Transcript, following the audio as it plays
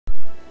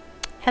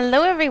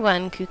Hello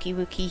everyone,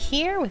 KookyWookie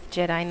here with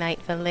Jedi Knight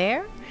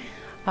Valayre.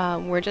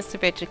 We're just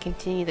about to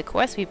continue the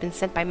quest. We've been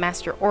sent by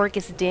Master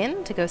Orgus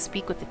Din to go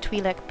speak with the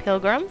twi'lek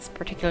pilgrims,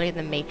 particularly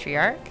the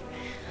matriarch.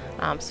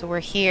 So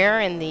we're here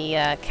in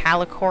the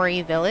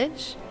Kalikori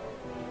village,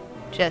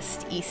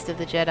 just east of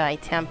the Jedi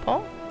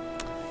Temple,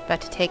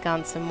 about to take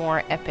on some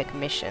more epic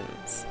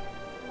missions.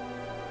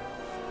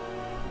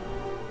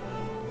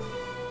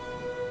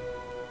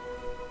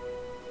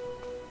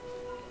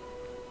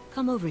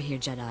 Come over here,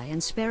 Jedi,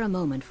 and spare a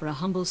moment for a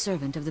humble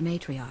servant of the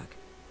matriarch.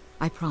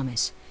 I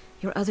promise,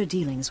 your other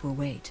dealings will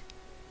wait.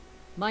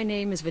 My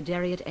name is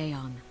Vidariat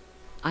Aeon.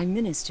 I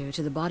minister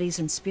to the bodies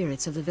and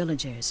spirits of the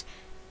villagers,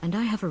 and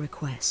I have a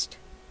request.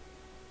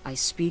 I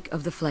speak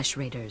of the Flesh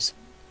Raiders.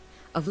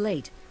 Of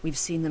late, we've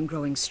seen them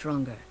growing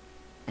stronger,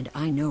 and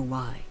I know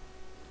why.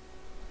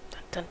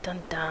 Dun dun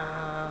dun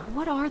dun.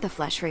 What are the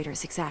Flesh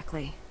Raiders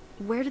exactly?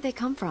 Where do they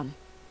come from?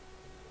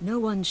 No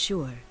one's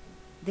sure.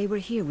 They were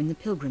here when the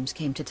pilgrims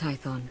came to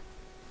Tython.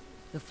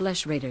 The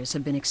Flesh Raiders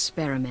have been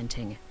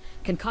experimenting,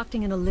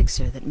 concocting an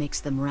elixir that makes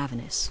them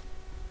ravenous.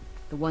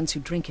 The ones who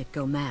drink it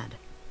go mad.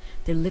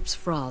 Their lips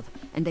froth,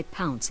 and they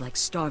pounce like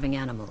starving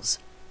animals.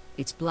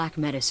 It's black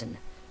medicine,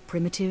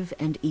 primitive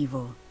and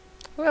evil.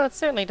 Well, it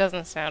certainly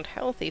doesn't sound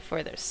healthy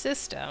for their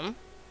system.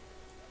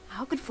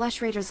 How could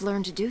Flesh Raiders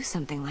learn to do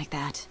something like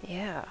that?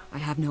 Yeah. I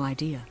have no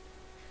idea.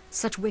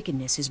 Such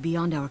wickedness is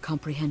beyond our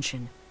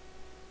comprehension.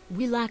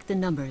 We lack the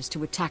numbers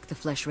to attack the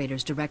Flesh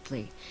Raiders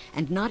directly,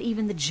 and not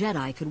even the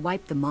Jedi could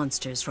wipe the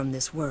monsters from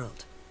this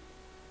world.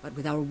 But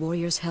with our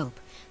warriors' help,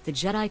 the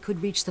Jedi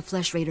could reach the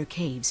Flesh Raider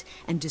caves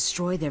and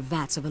destroy their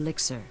vats of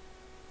elixir.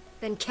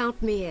 Then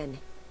count me in.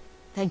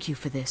 Thank you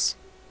for this.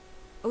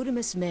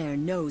 Otimus Mare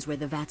knows where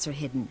the vats are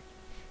hidden.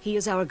 He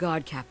is our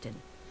guard captain.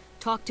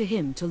 Talk to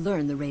him to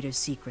learn the Raiders'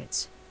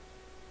 secrets.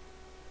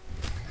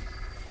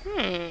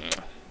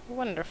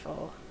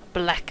 Wonderful.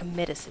 Black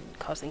medicine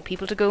causing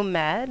people to go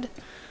mad.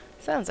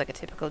 Sounds like a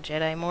typical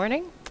Jedi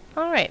morning.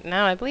 Alright,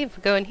 now I believe if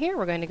we go in here,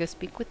 we're going to go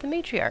speak with the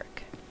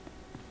matriarch.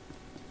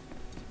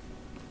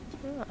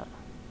 Ah.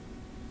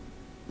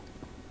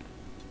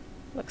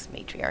 Looks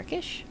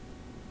matriarchish.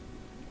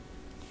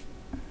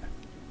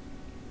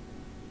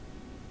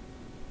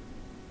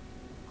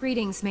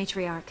 Greetings,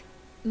 Matriarch.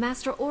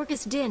 Master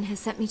Orgus Din has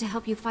sent me to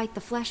help you fight the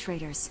Flesh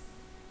Raiders.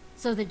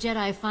 So the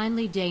Jedi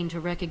finally deigned to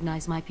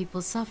recognize my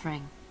people's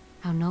suffering.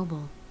 How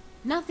noble.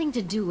 Nothing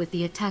to do with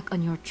the attack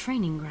on your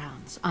training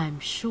grounds, I'm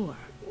sure.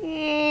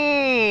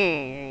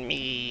 Maybe?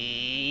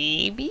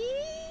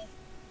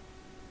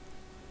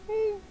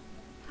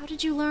 How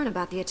did you learn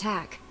about the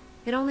attack?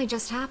 It only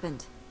just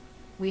happened.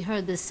 We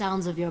heard the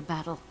sounds of your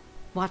battle.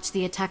 Watched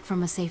the attack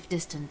from a safe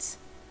distance.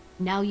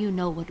 Now you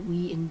know what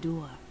we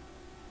endure.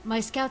 My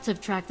scouts have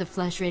tracked the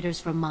Flesh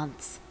Raiders for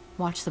months.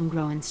 Watched them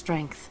grow in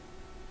strength.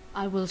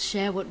 I will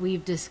share what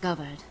we've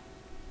discovered.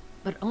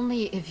 But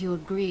only if you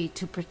agree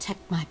to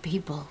protect my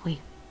people.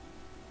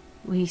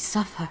 We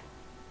suffer.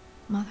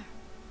 Mother,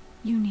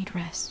 you need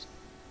rest.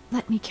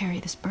 Let me carry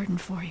this burden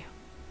for you.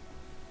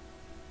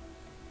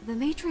 The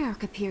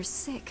Matriarch appears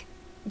sick.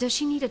 Does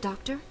she need a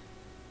doctor?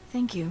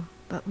 Thank you,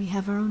 but we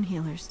have our own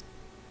healers.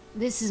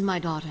 This is my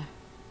daughter,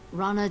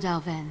 Rana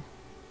Dalven.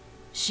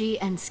 She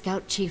and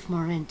Scout Chief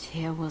Morint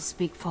here will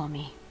speak for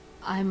me.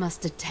 I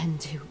must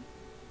attend to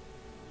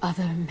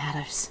other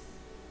matters.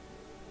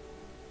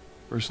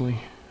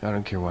 Personally, I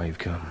don't care why you've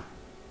come.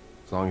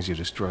 As long as you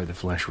destroy the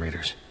Flesh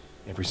Raiders.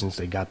 Ever since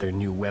they got their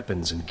new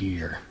weapons and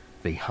gear,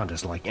 they hunt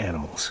us like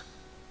animals.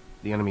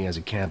 The enemy has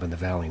a camp in the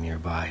valley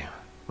nearby.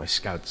 My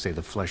scouts say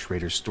the Flesh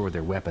Raiders store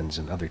their weapons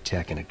and other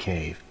tech in a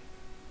cave.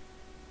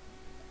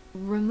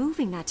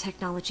 Removing that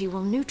technology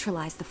will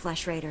neutralize the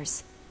Flesh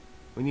Raiders.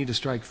 We need to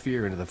strike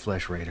fear into the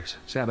Flesh Raiders,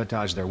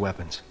 sabotage their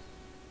weapons.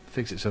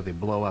 Fix it so they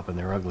blow up in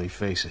their ugly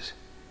faces.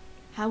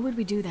 How would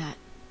we do that?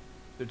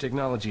 Their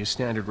technology is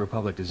standard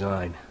Republic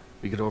design.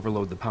 We could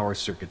overload the power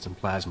circuits and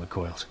plasma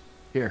coils.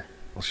 Here,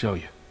 I'll show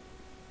you.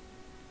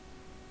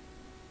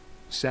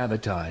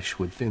 Sabotage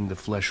would thin the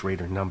Flesh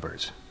Raider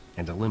numbers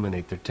and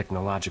eliminate their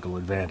technological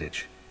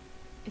advantage.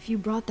 If you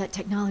brought that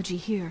technology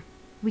here,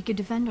 we could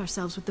defend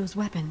ourselves with those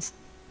weapons.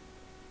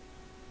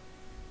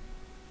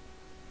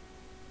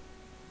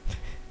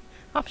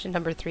 Option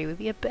number 3 would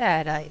be a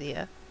bad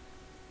idea.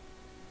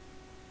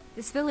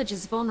 This village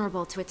is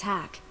vulnerable to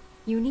attack.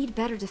 You need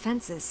better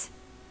defenses.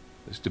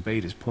 This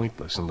debate is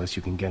pointless unless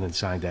you can get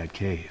inside that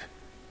cave.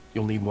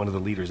 You'll need one of the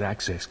leader's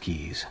access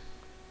keys.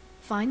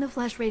 Find the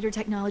Flesh Raider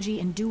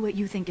technology and do what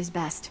you think is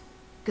best.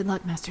 Good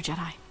luck, Master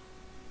Jedi.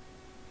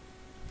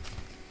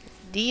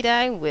 Indeed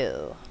I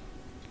will.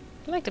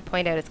 I'd like to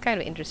point out it's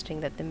kind of interesting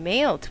that the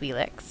male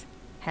twi'leks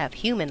have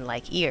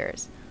human-like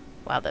ears,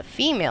 while the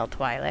female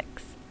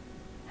twi'leks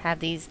have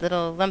these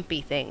little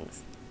lumpy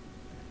things.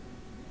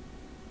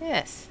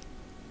 Yes.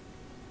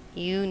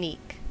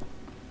 Unique.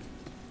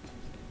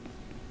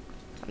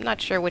 I'm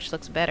not sure which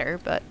looks better,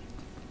 but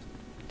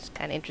it's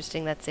kind of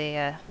interesting that's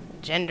a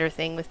gender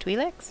thing with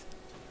twi'leks.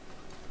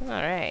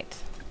 Alright.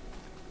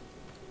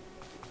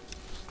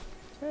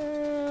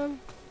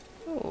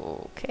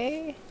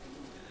 Okay.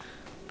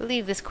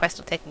 believe this quest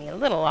will take me a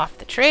little off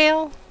the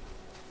trail,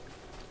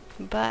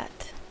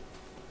 but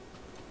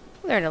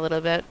learn a little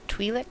about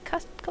twi'lek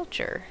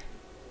culture.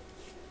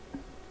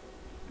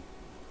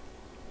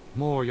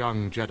 More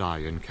young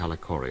Jedi in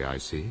Kalikori, I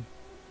see.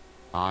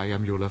 I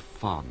am Yulef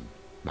Fan,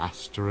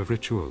 Master of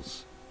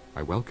Rituals.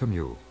 I welcome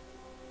you.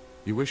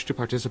 You wish to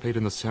participate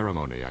in the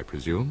ceremony, I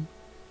presume?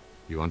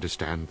 You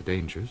understand the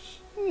dangers?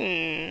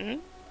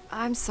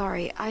 I'm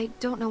sorry, I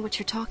don't know what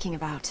you're talking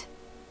about.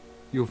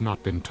 You've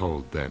not been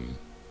told, then.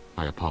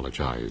 I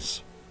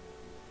apologize.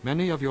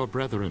 Many of your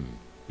brethren,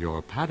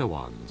 your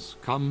Padawans,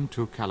 come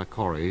to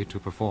Kalikori to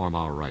perform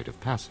our rite of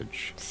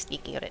passage.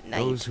 Sneaking out at night.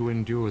 Those who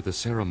endure the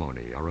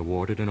ceremony are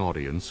awarded an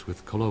audience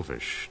with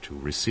Kolovish to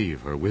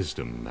receive her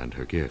wisdom and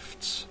her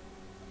gifts.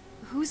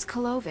 Who's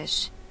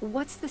Kolovish?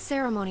 What's the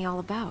ceremony all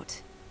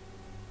about?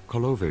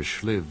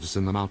 Kolovish lives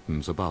in the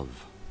mountains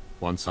above.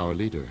 Once our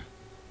leader,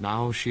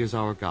 now she is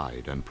our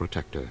guide and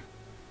protector.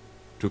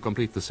 To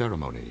complete the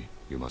ceremony,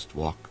 you must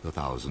walk the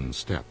 1,000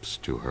 steps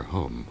to her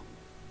home.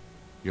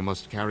 You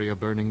must carry a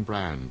burning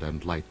brand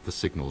and light the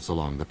signals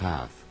along the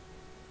path.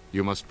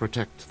 You must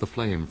protect the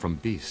flame from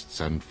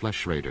beasts and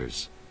flesh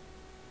raiders.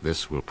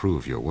 This will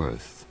prove your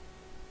worth.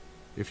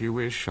 If you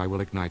wish, I will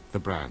ignite the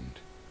brand.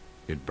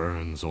 It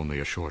burns only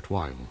a short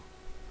while,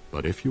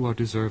 but if you are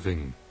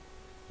deserving,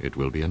 it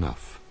will be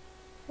enough.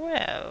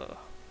 Well,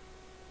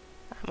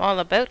 I'm all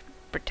about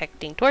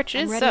protecting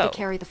torches, I'm ready to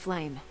carry the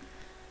flame.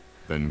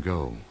 Then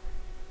go,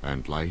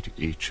 and light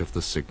each of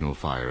the signal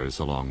fires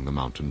along the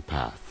mountain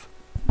path.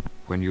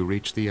 When you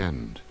reach the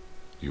end,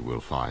 you will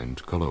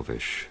find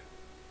Kolovish.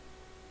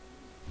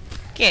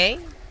 Okay.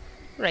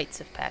 Rites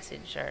of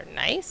passage are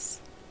nice.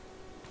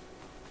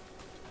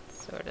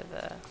 Sort of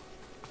a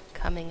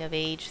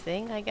coming-of-age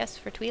thing, I guess,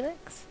 for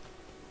twi'leks.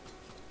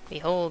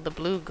 Behold the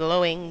blue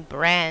glowing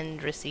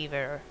brand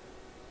receiver.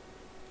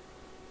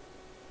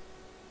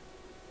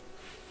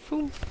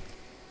 Foom.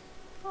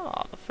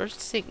 Ah, the first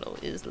signal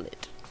is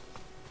lit.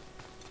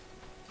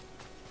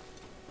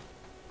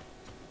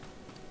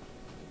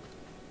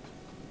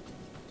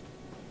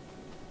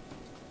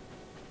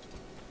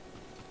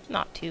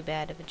 Not too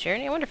bad of a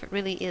journey. I wonder if it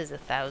really is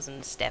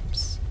 1,000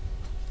 steps.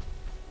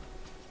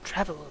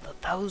 Travel the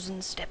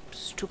 1,000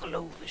 steps to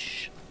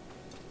Kolovish.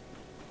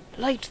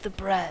 Light the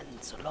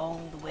brands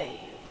along the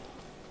way.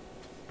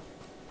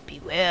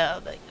 Beware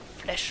the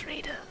flesh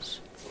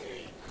raiders.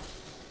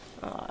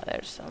 Ah,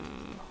 there's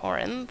some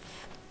Horinth.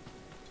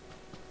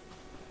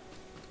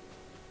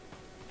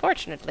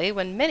 Fortunately,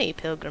 when many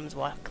pilgrims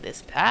walk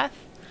this path,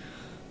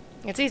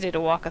 it's easy to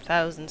walk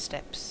 1,000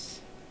 steps.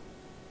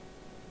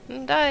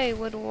 And I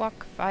would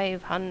walk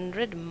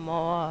 500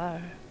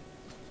 more,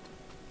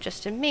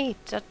 just to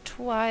meet a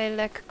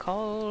twi'lek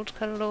called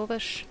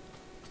Kolovish,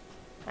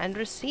 and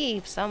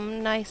receive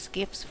some nice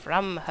gifts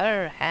from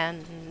her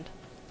hand.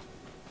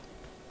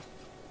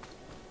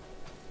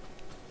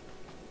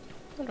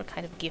 What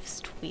kind of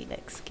gifts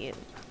twi'leks give?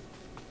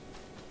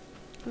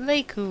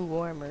 Leiku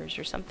warmers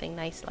or something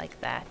nice like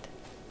that.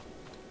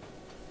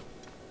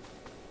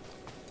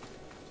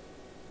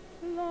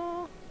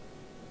 No.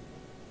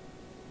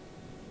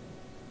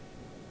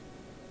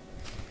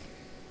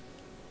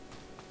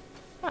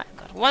 I've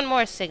got one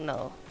more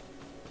signal.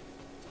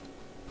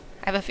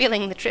 I have a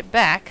feeling the trip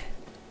back,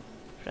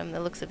 from the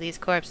looks of these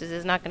corpses,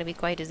 is not going to be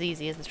quite as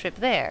easy as the trip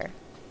there.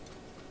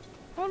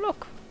 Oh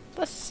look,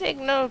 the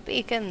signal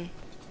beacon.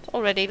 It's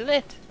already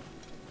lit.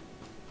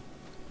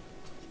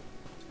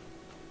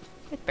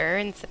 It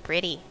burns so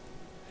pretty.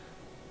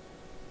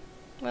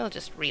 We'll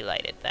just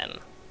relight it then.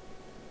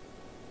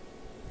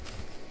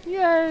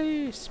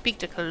 Yay! Speak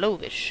to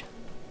Kolovish.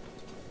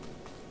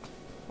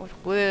 What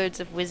words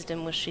of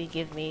wisdom will she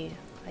give me,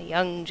 a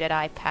young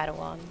Jedi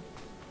Padawan?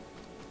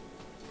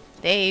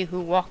 They who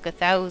walk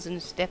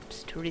 1,000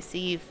 steps to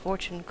receive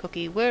fortune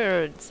cookie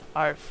words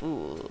are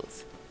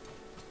fools.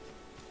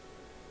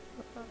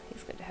 Oh,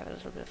 he's going to have a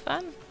little bit of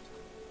fun.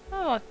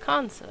 Oh, a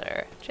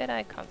consular.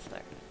 Jedi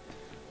consular.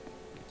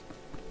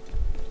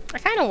 I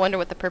kind of wonder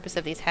what the purpose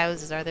of these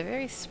houses are. They're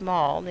very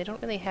small. They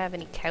don't really have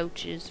any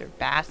couches or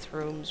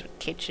bathrooms or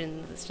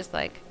kitchens. It's just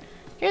like,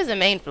 here's a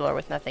main floor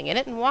with nothing in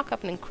it, and walk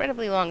up an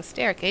incredibly long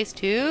staircase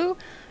to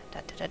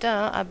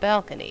a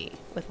balcony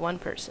with one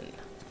person.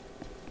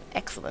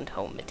 Excellent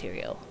home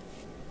material.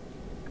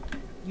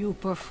 You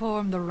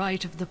perform the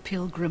rite of the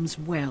pilgrims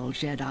well,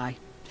 Jedi.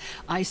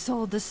 I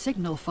saw the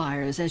signal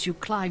fires as you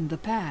climbed the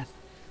path.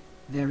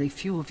 Very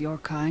few of your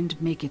kind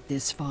make it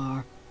this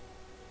far.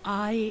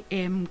 I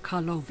am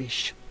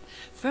Kolovish,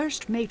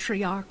 first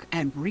matriarch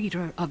and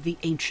reader of the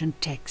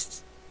ancient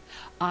texts.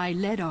 I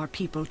led our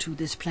people to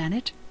this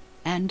planet,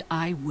 and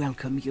I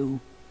welcome you.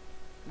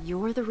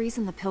 You're the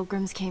reason the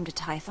pilgrims came to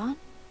Tython?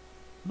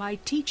 My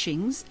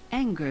teachings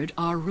angered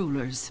our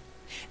rulers.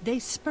 They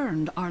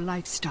spurned our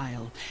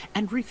lifestyle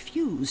and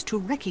refused to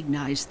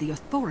recognize the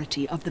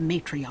authority of the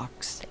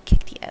matriarchs. They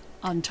kicked you out.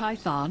 On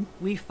Tython,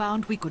 we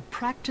found we could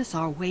practice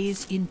our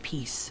ways in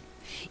peace.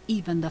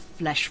 Even the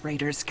flesh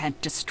raiders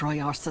can't destroy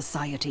our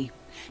society.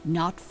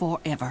 Not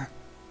forever.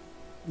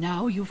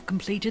 Now you've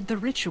completed the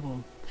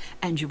ritual,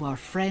 and you are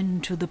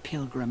friend to the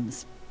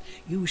pilgrims.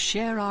 You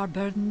share our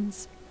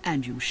burdens,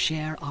 and you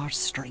share our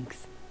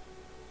strength.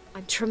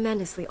 I'm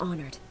tremendously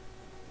honored.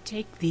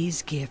 Take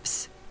these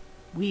gifts.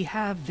 We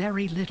have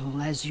very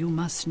little, as you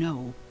must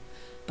know,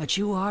 but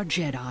you are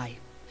Jedi.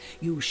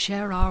 You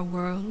share our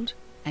world,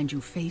 and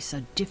you face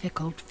a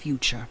difficult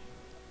future.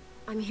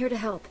 I'm here to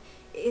help.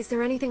 Is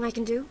there anything I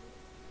can do?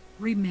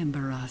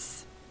 Remember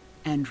us,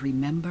 and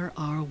remember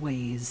our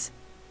ways.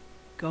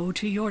 Go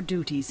to your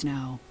duties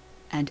now,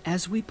 and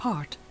as we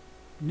part,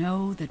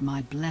 know that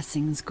my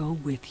blessings go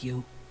with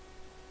you.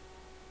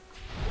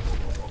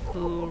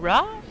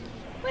 Hoorah!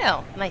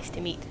 Well, nice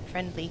to meet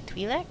friendly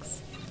twi'leks.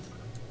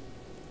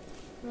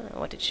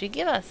 What did she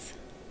give us?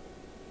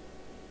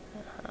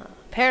 A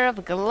pair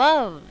of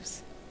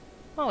gloves.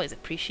 Always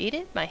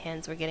appreciated. My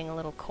hands were getting a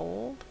little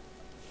cold.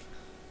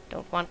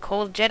 Don't want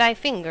cold Jedi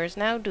fingers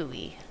now, do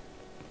we?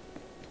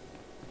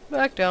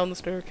 Back down the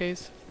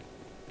staircase.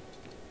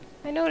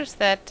 I noticed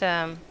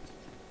that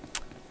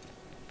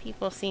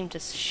people seem to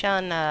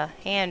shun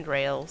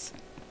handrails.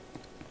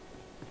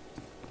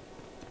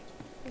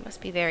 They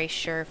must be very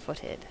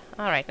sure-footed.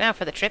 Alright, now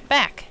for the trip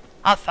back.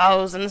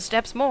 1,000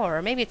 steps more.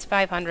 Or maybe it's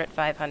 500,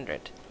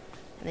 500.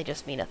 And they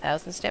just mean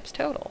 1,000 steps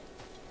total.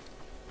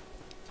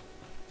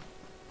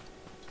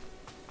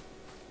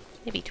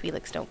 Maybe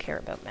twi'leks don't care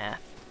about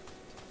math.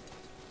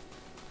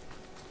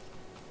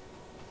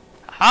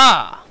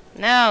 Aha!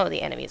 Now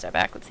the enemies are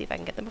back. Let's see if I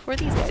can get them before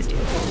these guys do.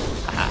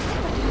 Aha.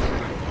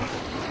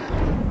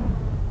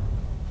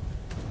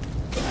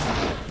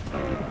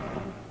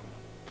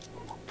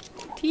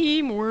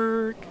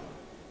 Teamwork.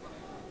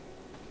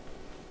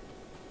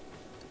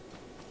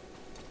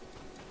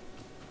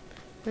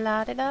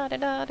 La da da da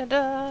da da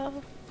da.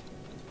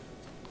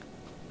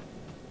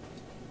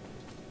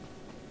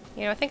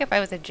 You know, I think if I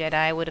was a Jedi,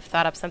 I would have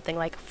thought up something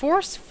like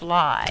Force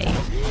Fly.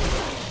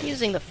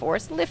 Using the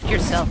Force, lift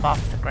yourself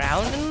off the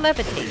ground and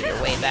levitate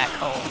your way back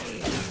home.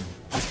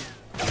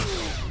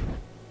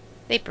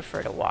 They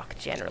prefer to walk,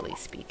 generally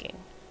speaking.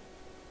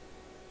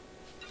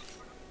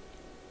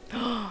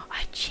 Oh,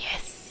 a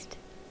chest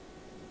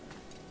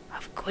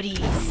of goodies.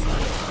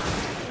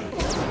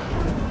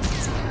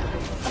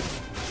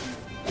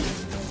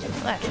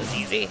 That was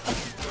easy.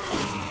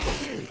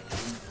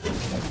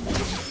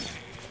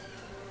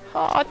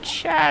 Oh,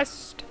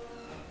 chest.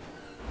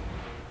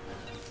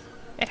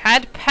 It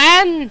had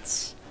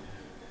pants.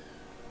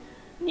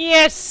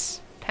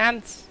 Yes,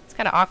 pants. It's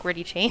kind of awkward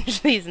you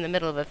change these in the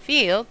middle of a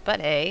field,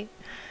 but hey.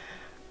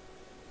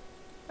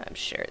 I'm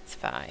sure it's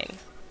fine.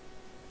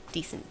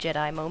 Decent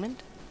Jedi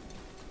moment.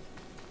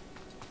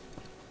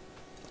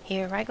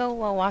 Here I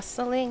go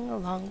a-wassailing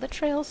along the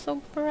trail so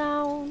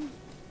brown,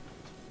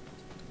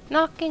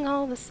 knocking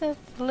all the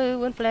Sith,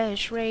 blue, and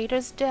flesh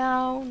raiders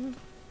down.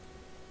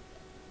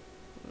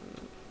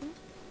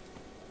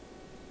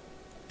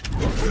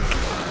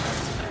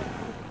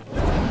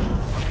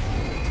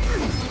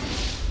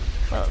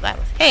 Well, that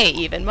was... Hey,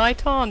 even my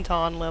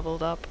Tauntaun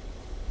leveled up.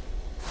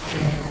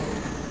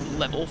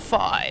 Level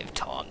 5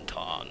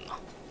 Tauntaun.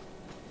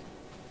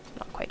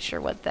 Not quite sure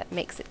what that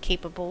makes it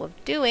capable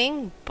of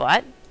doing,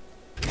 but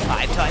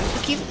 5 times the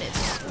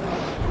cuteness.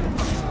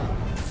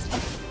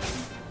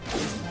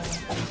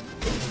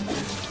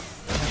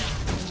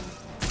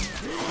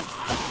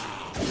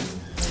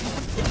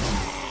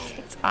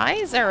 Its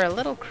eyes are a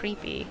little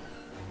creepy.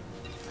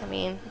 I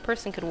mean, a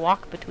person could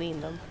walk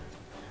between them.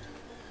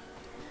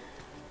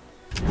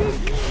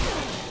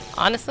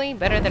 Honestly,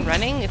 better than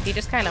running if you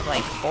just kind of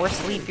like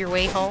force leap your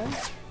way home.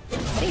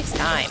 Saves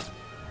time.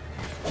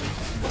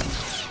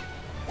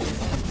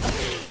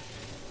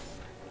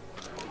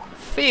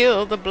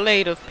 Feel the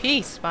blade of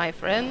peace, my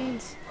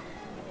friends.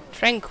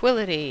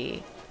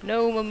 Tranquility,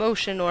 no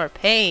emotion or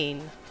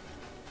pain.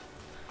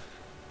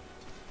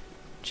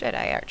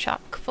 Jedi are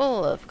chock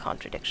full of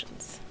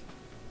contradictions.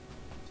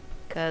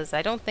 'Cause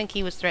I don't think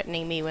he was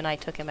threatening me when I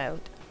took him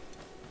out.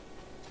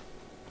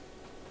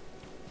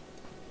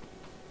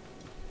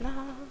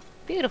 Ah,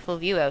 beautiful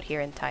view out here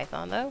in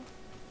Tython, though.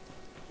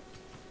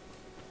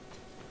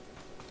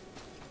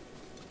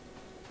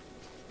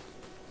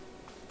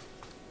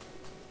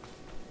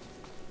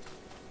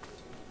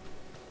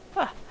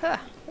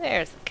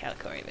 There's the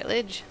Kalikori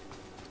village.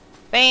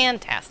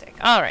 Fantastic.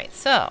 Alright,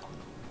 so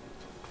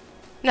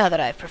now that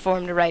I've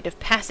performed a rite of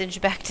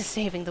passage back to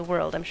saving the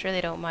world, I'm sure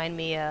they don't mind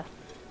me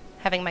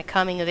having my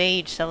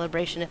coming-of-age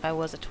celebration if I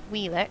was a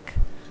twi'lek.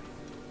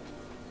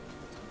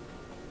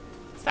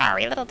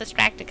 Sorry, a little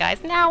distracted,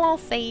 guys. Now I'll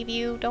save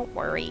you. Don't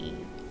worry.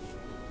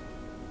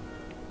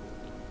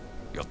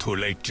 You're too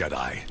late,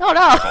 Jedi. Oh, no!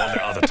 Like all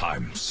the other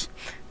times.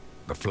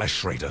 The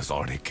Flesh Raiders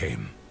already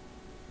came.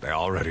 They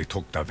already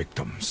took their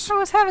victims. I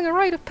was having a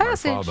rite of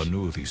passage. My father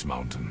knew these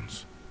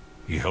mountains.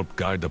 He helped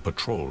guide the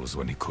patrols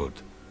when he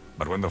could.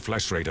 But when the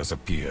Flesh Raiders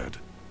appeared,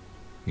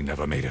 he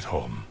never made it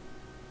home.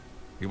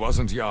 He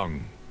wasn't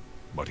young,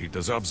 but he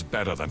deserves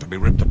better than to be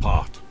ripped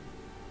apart.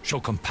 Show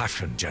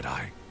compassion,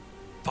 Jedi.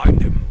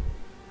 Find him,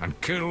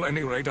 and kill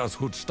any raiders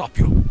who'd stop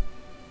you.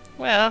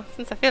 Well,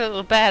 since I feel a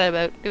little bad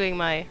about doing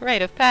my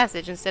rite of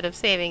passage instead of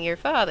saving your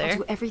father... I'll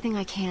do everything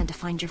I can to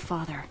find your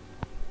father.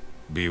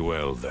 Be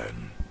well,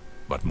 then.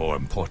 But more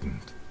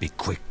important, be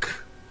quick.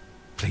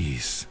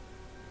 Please.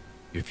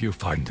 If you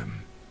find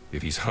him,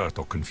 if he's hurt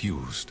or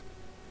confused,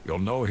 you'll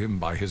know him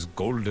by his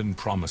golden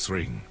promise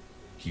ring.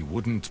 He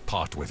wouldn't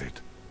part with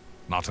it.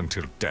 Not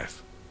until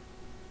death.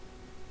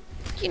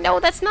 You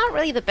know, that's not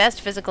really the best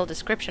physical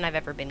description I've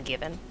ever been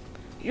given.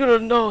 You'll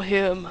know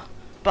him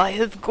by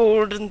his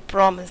golden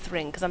promise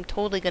ring, because I'm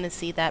totally going to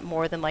see that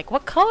more than, like,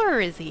 what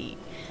color is he?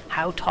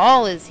 How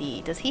tall is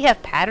he? Does he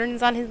have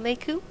patterns on his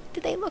Leku? What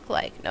do they look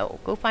like? No,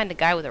 go find a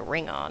guy with a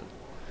ring on.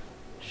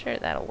 Sure,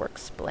 that'll work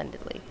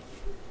splendidly.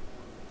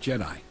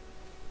 Jedi,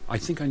 I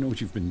think I know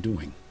what you've been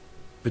doing.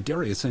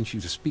 Valayre sent you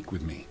to speak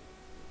with me.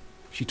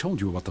 She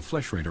told you about the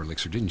Flesh Raider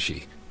elixir, didn't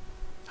she?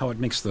 How it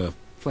makes the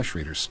Flesh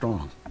Raiders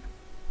strong.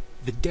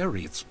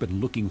 Valayre's been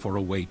looking for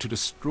a way to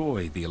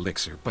destroy the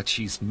elixir, but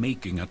she's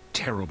making a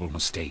terrible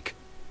mistake.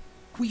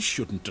 We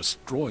shouldn't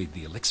destroy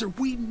the elixir,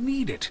 we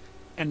need it.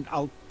 And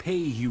I'll pay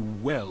you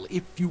well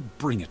if you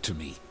bring it to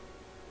me.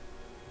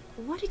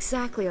 What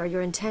exactly are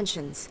your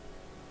intentions?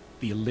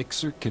 The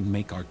elixir can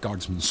make our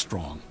guardsmen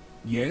strong.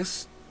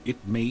 Yes,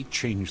 it may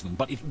change them,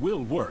 but it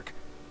will work.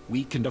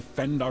 We can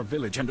defend our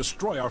village and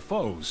destroy our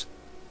foes.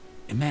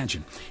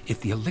 Imagine,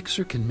 if the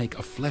elixir can make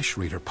a Flesh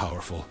Raider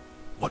powerful,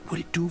 what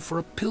would it do for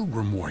a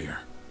pilgrim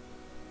warrior?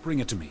 Bring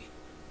it to me,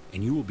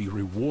 and you will be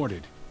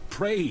rewarded,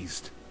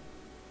 praised.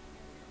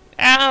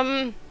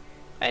 I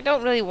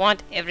don't really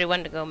want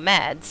everyone to go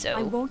mad, so...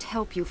 I won't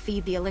help you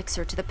feed the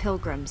elixir to the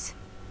pilgrims.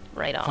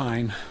 Right on.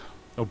 Fine.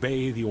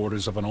 Obey the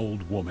orders of an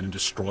old woman and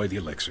destroy the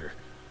elixir.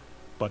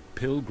 But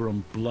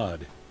pilgrim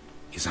blood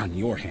is on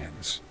your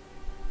hands.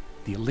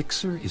 The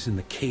elixir is in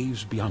the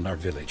caves beyond our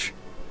village.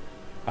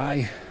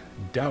 I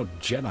doubt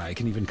Jedi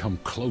can even come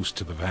close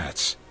to the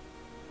vats.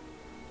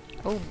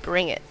 Oh,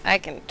 bring it. I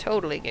can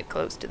totally get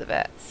close to the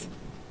vats.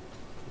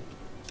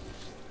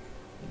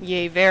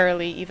 Yea,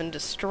 verily, even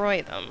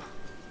destroy them.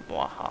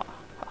 Waha,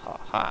 ha ha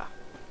ha.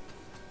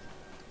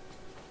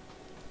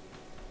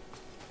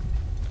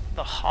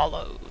 The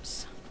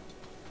Hollows.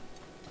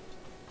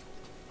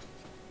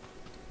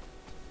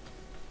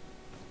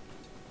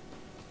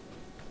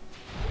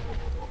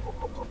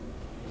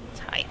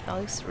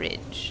 Typhos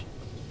Ridge.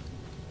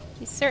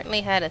 He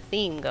certainly had a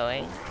theme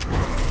going.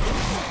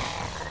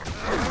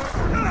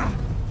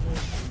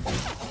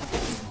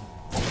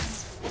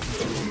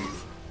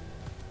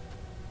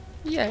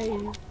 Yay.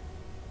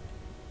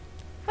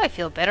 I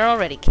feel better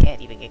already.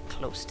 Can't even get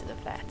close to the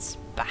vats.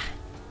 Bah.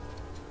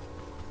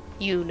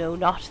 You know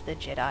not the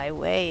Jedi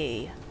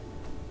way.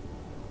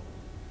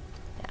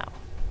 Now,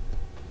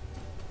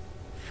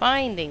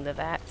 finding the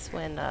vats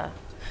when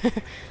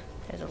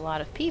there's a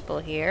lot of people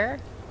here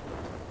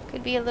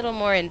could be a little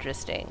more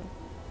interesting.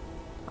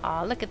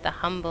 Aw, look at the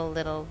humble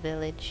little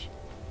village.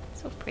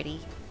 So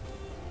pretty.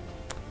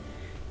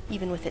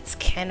 Even with its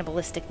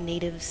cannibalistic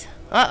natives.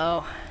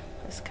 Uh-oh.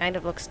 This kind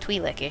of looks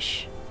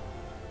twi'lek-ish.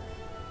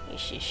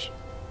 Ish-ish.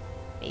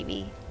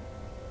 Maybe.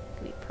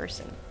 Could be a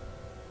person.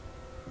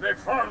 They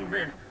found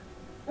me.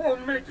 Oh,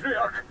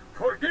 matriarch,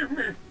 forgive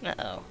me.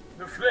 Uh-oh.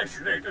 The Flesh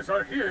Raiders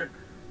are here.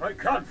 I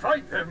can't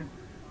fight them.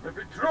 The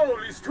patrol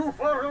is too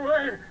far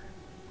away.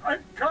 I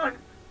can't.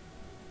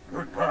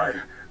 Goodbye,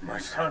 my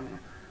son.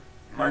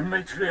 My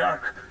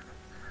matriarch.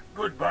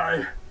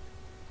 Goodbye.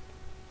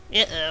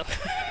 Uh-oh.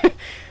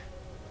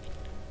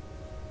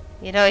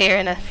 You know you're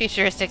in a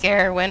futuristic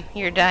era when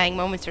your dying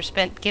moments are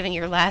spent giving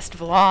your last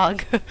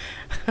vlog.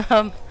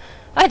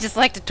 I'd just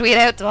like to tweet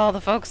out to all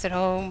the folks at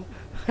home.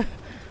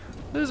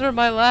 These are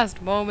my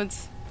last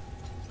moments.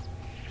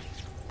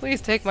 Please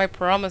take my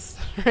promise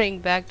ring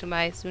back to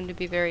my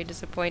soon-to-be very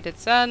disappointed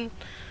son.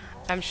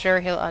 I'm sure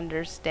he'll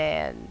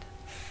understand.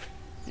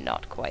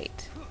 Not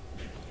quite.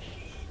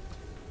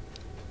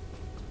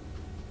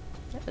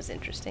 That was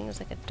interesting. It was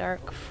like a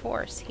dark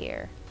force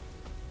here.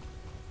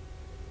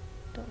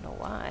 Don't know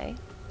why.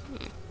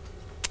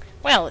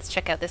 Well, let's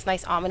check out this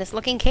nice ominous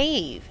looking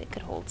cave. It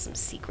could hold some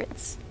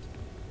secrets.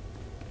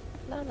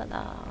 La la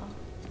la.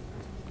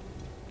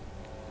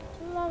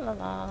 La la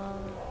la.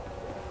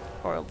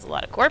 Or holds a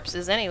lot of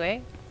corpses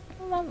anyway.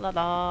 La la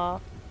la.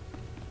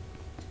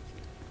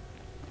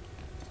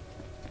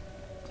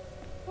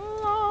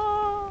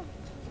 La.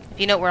 If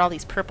you know where all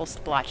these purple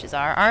splotches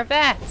are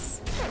vats.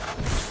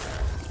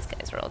 These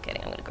guys are all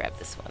kidding. I'm gonna grab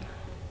this one.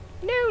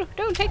 No,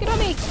 don't take it on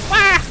me.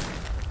 Ah!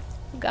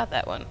 Who got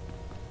that one?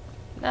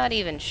 Not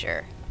even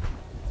sure.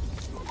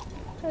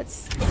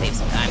 Let's save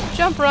some time.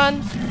 Jump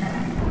run!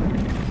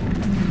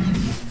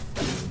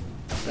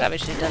 Probably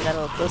should have done that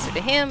a little closer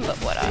to him, but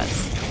what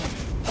odds?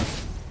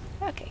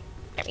 Okay,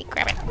 let me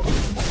grab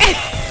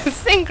it.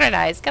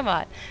 Synchronize, come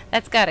on.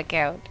 That's gotta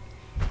count.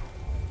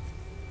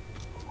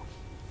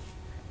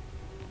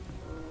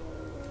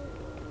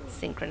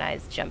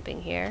 Synchronized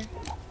jumping here.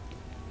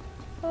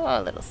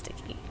 Oh, a little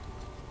sticky.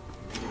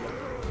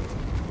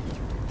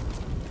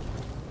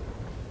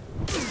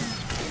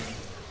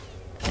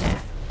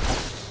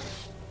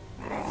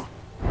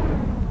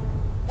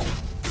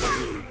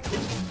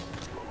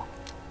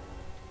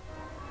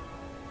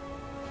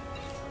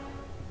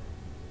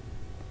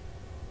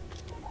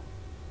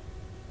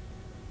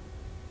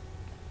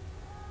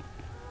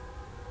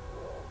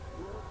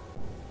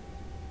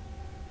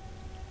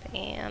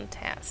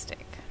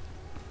 Fantastic.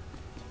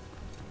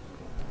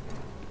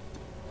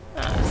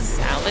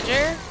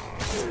 Salvager.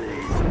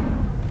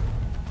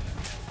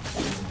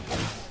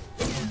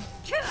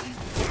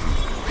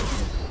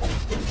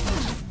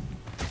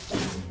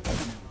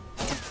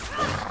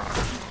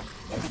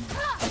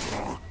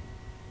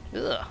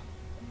 Ugh.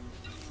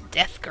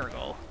 Death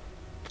Gurgle.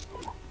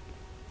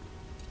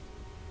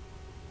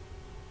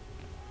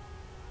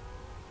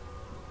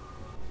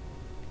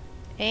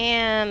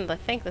 And I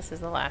think this is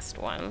the last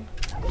one.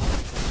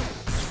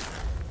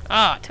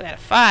 Oh, 2 out of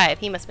 5.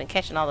 He must have been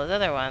catching all those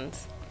other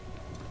ones.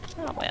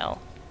 Oh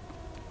well.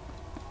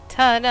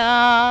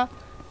 Ta-da!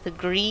 The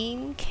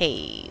Green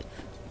Cave.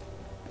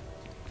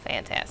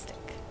 Fantastic.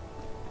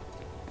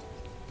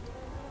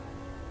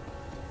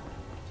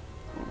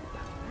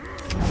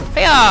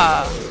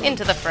 Hiya!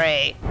 Into the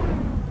fray.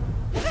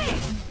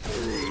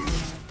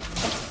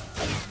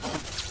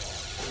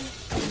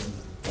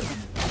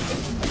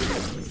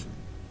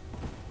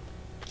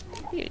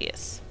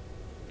 Beauteous.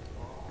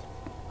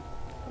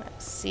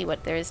 Let's see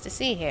what there is to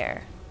see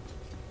here.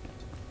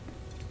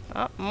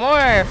 Oh,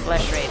 more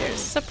Flesh Raiders.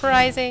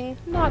 Surprising.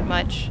 Not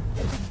much.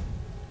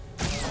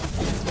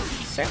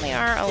 Certainly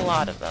are a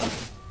lot of them.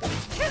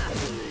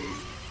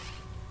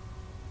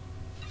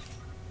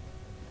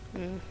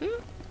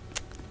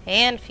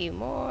 And a few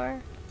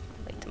more.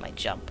 Wait till my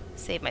jump.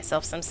 Save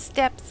myself some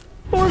steps.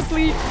 Or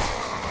sleep.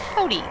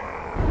 Howdy.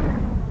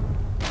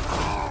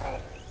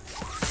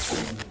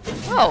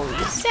 Oh,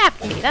 you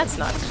zapped me. That's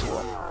not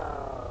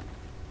cool.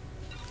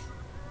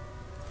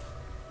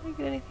 Did I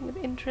get anything of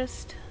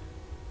interest?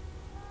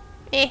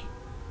 5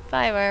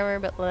 armor,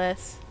 but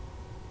less.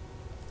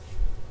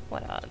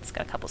 What else? It's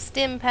got a couple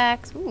stim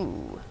packs.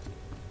 Ooh.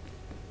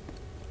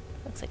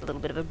 Looks like a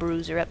little bit of a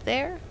bruiser up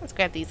there. Let's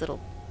grab these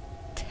little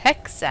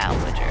tech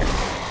salvager.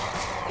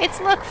 It's,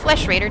 look,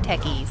 Flesh Raider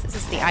techies. This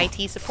is the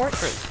IT support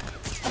group.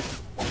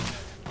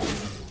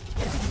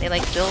 They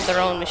like build their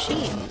own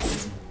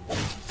machines.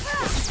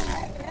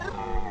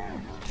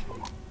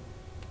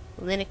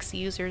 Linux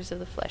users of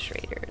the Flesh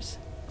Raiders.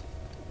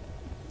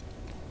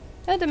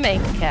 A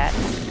Jamaica cat.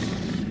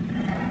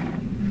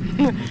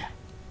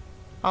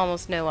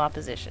 Almost no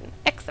opposition.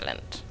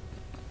 Excellent.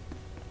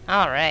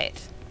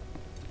 Alright.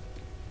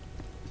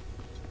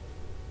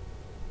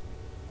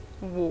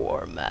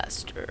 War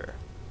Master.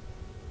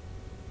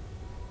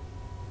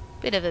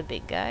 Bit of a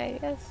big guy, I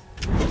guess.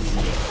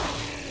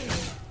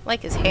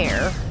 Like his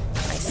hair.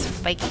 Nice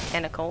spiky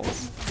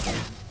tentacles.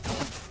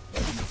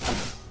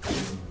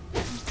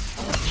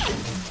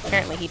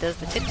 Apparently he does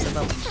the tips of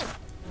them.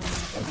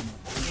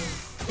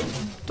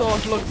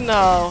 Don't look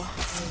now.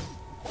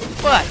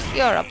 But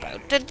you're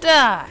about to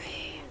die.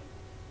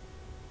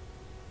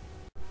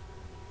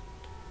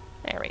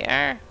 There we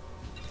are.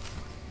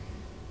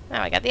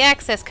 Now I got the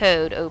access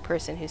code. Oh,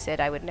 person who said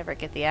I would never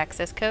get the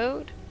access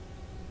code.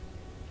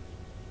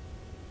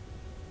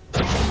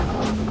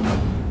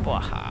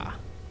 Bwaha.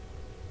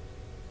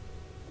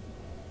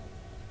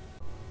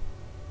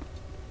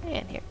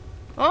 And here.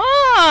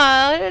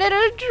 Oh,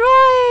 little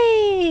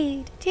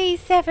droid!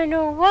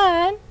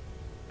 T701.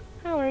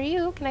 How are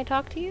you? Can I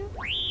talk to you?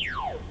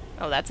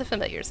 Oh, that's a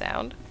familiar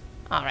sound.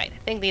 Alright, I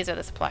think these are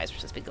the supplies we're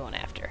supposed to be going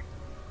after.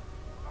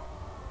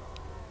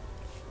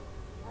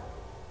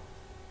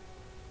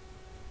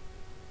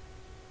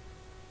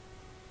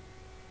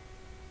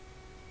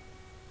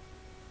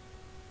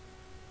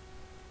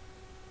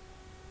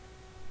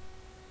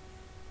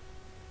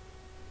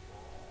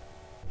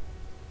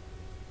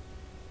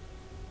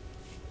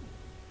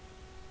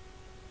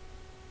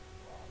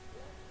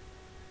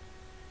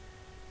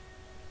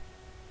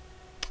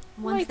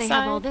 Once they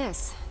have all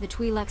this, the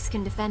twi'leks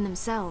can defend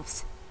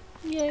themselves.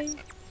 Yay.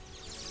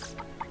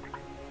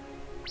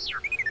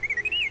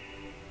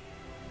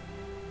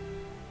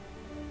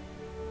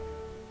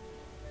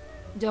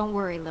 Don't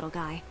worry, little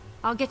guy.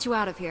 I'll get you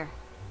out of here.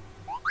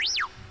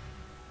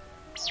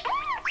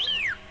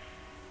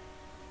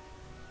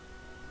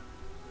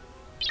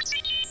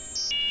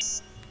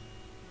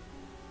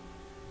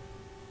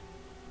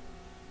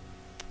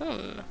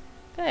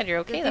 Glad you're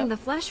okay, Good thing the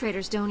Flesh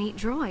Raiders don't eat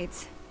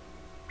droids.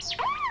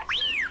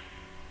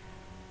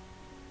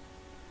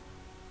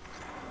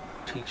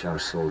 Teach our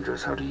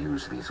soldiers how to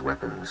use these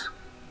weapons.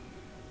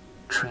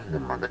 Train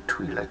them on the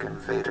Twi'lek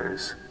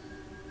invaders.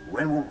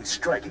 When will we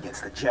strike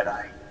against the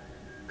Jedi?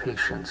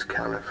 Patience,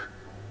 Caliph.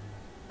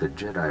 The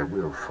Jedi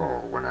will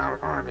fall when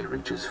our army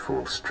reaches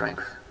full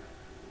strength.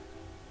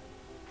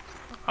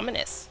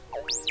 Ominous.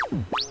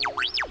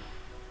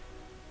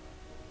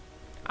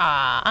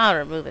 Ah, I'll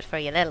remove it for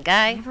you, little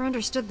guy. Never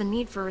understood the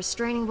need for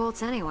restraining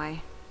bolts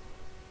anyway.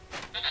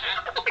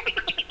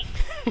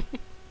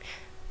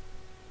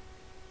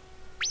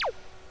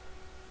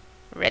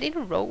 Ready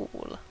to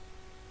roll.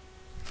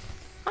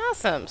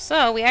 Awesome.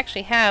 So we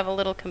actually have a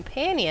little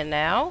companion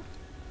now.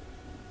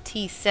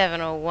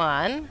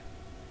 T701.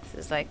 This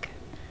is like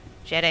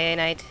Jedi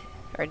Knight,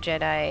 or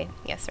Jedi...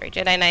 Yes, sorry.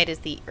 Jedi Knight is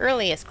the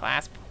earliest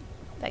class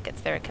that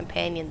gets their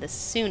companion the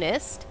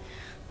soonest.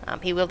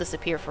 He will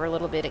disappear for a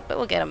little bit, but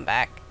we'll get him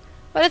back.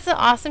 But it's an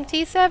awesome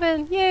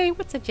T7. Yay,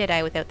 what's a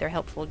Jedi without their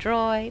helpful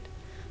droid?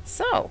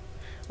 So,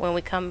 when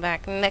we come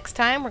back next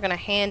time, we're going to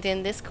hand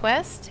in this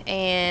quest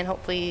and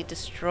hopefully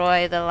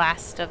destroy the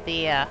last of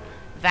the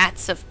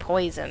vats of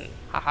poison.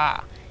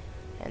 Haha.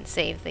 And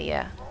save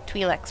the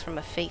twi'leks from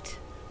a fate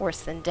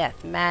worse than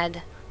death.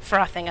 Mad,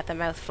 frothing at the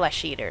mouth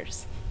flesh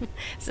eaters.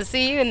 So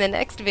see you in the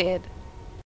next vid.